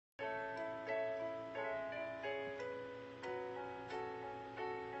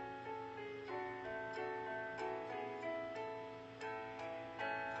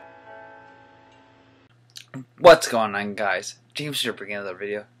What's going on, guys? James here bringing another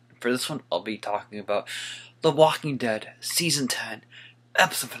video. For this one, I'll be talking about The Walking Dead Season 10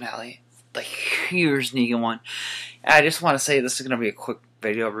 episode finale, the Here's Negan one. And I just want to say this is going to be a quick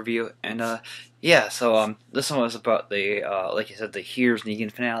video review, and yeah, so this one was about the like I said, the Here's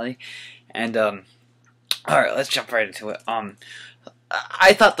Negan finale, and alright, let's jump right into it.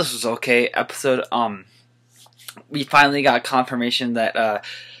 I thought this was okay episode. We finally got confirmation that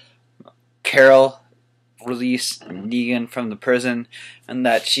Carol released Negan from the prison, and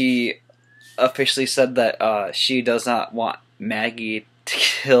that she officially said that she does not want Maggie to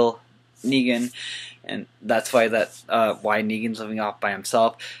kill Negan, and that's why why Negan's living off by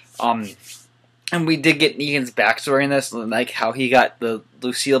himself. And we did get Negan's backstory in this, like how he got the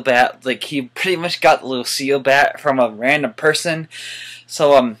Lucille bat. Like, he pretty much got the Lucille bat from a random person.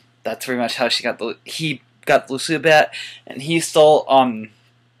 So that's pretty much how he got the Lucille bat, and he stole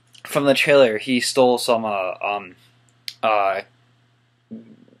from the trailer, he stole some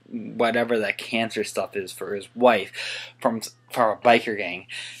whatever that cancer stuff is for his wife from a biker gang,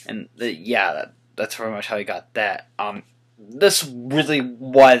 and yeah, that's pretty much how he got that. This really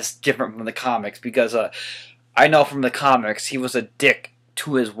was different from the comics, because I know from the comics he was a dick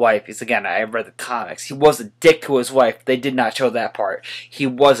to his wife. Again, I read the comics. He was a dick to his wife. They did not show that part. He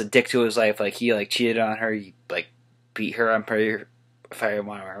was a dick to his wife. Like, he cheated on her. He beat her. I'm pretty. If I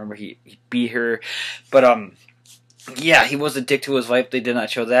want to remember, he beat her, but yeah, he was a dick to his wife. They did not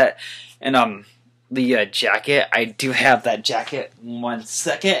show that. And the jacket, I do have that jacket. 1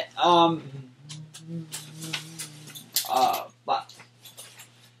 second. But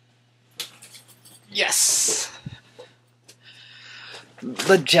yes,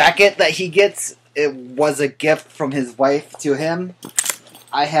 the jacket that he gets, it was a gift from his wife to him.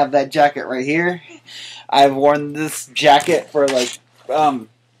 I have that jacket right here. I've worn this jacket for like. I'll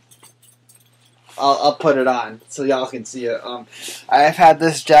put it on so y'all can see it. I've had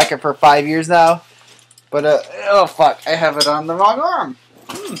this jacket for 5 years now, but oh fuck, I have it on the wrong arm.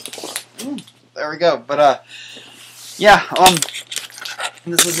 There we go. But yeah,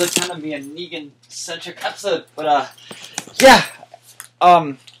 this is kind of be a Negan-centric episode. But yeah,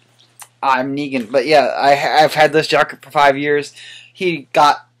 I'm Negan. But yeah, I've had this jacket for 5 years. He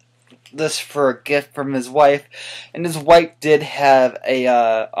got this for a gift from his wife, and his wife did have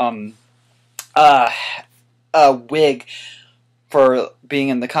a wig for being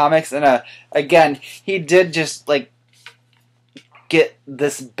in the comics, and again, he did just like get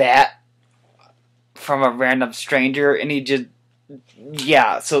this bat from a random stranger, and he just,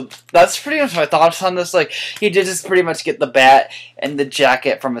 yeah, so that's pretty much my thoughts on this. Like, he did just pretty much get the bat and the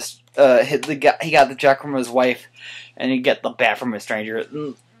jacket from his he got the jacket from his wife, and he get the bat from a stranger.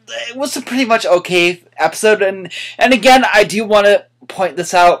 It was a pretty much okay episode, and again, I do want to point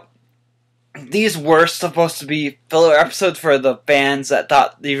this out. These were supposed to be filler episodes for the fans that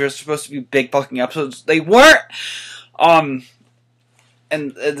thought these were supposed to be big bulking episodes. They weren't. And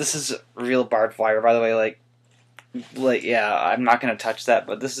this is real barbed wire, by the way. Like yeah, I'm not gonna touch that,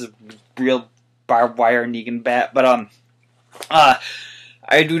 but this is real barbed wire Negan bat. But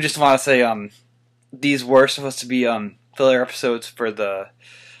I do just want to say these were supposed to be filler episodes for the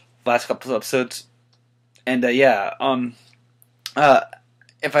last couple of episodes, and yeah,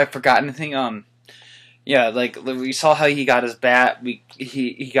 if I forgot anything, yeah, like we saw how he got his bat,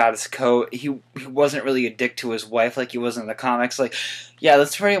 he got his coat. He wasn't really a dick to his wife like he was in the comics. Like, yeah,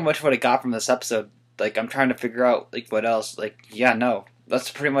 that's pretty much what I got from this episode. Like, I'm trying to figure out like what else. Like, yeah, no,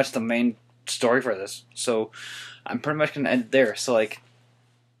 that's pretty much the main story for this. So I'm pretty much gonna end there. So like,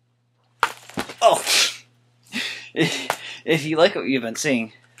 oh, if you like what you've been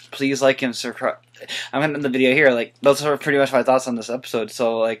seeing, please like and subscribe. I'm gonna end the video here. Like, those are pretty much my thoughts on this episode.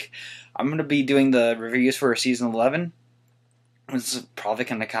 So like, I'm gonna be doing the reviews for season 11. This is probably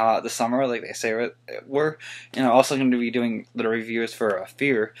gonna come out this summer, like they say it were. And I'm also gonna be doing the reviews for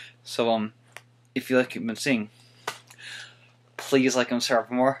Fear. So if you like what you've been seeing, please like and subscribe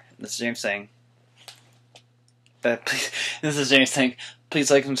for more. This is James saying. Please, this is James saying. Please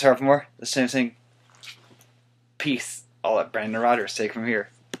like and subscribe for more. This is James saying. Peace. I'll let Brandon Rogers take from here.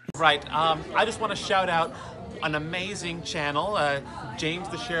 Right, I just want to shout out an amazing channel, James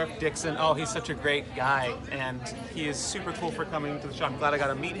the Sheriff Dixon. Oh, he's such a great guy, and he is super cool for coming to the show. I'm glad I got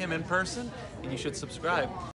to meet him in person, and you should subscribe.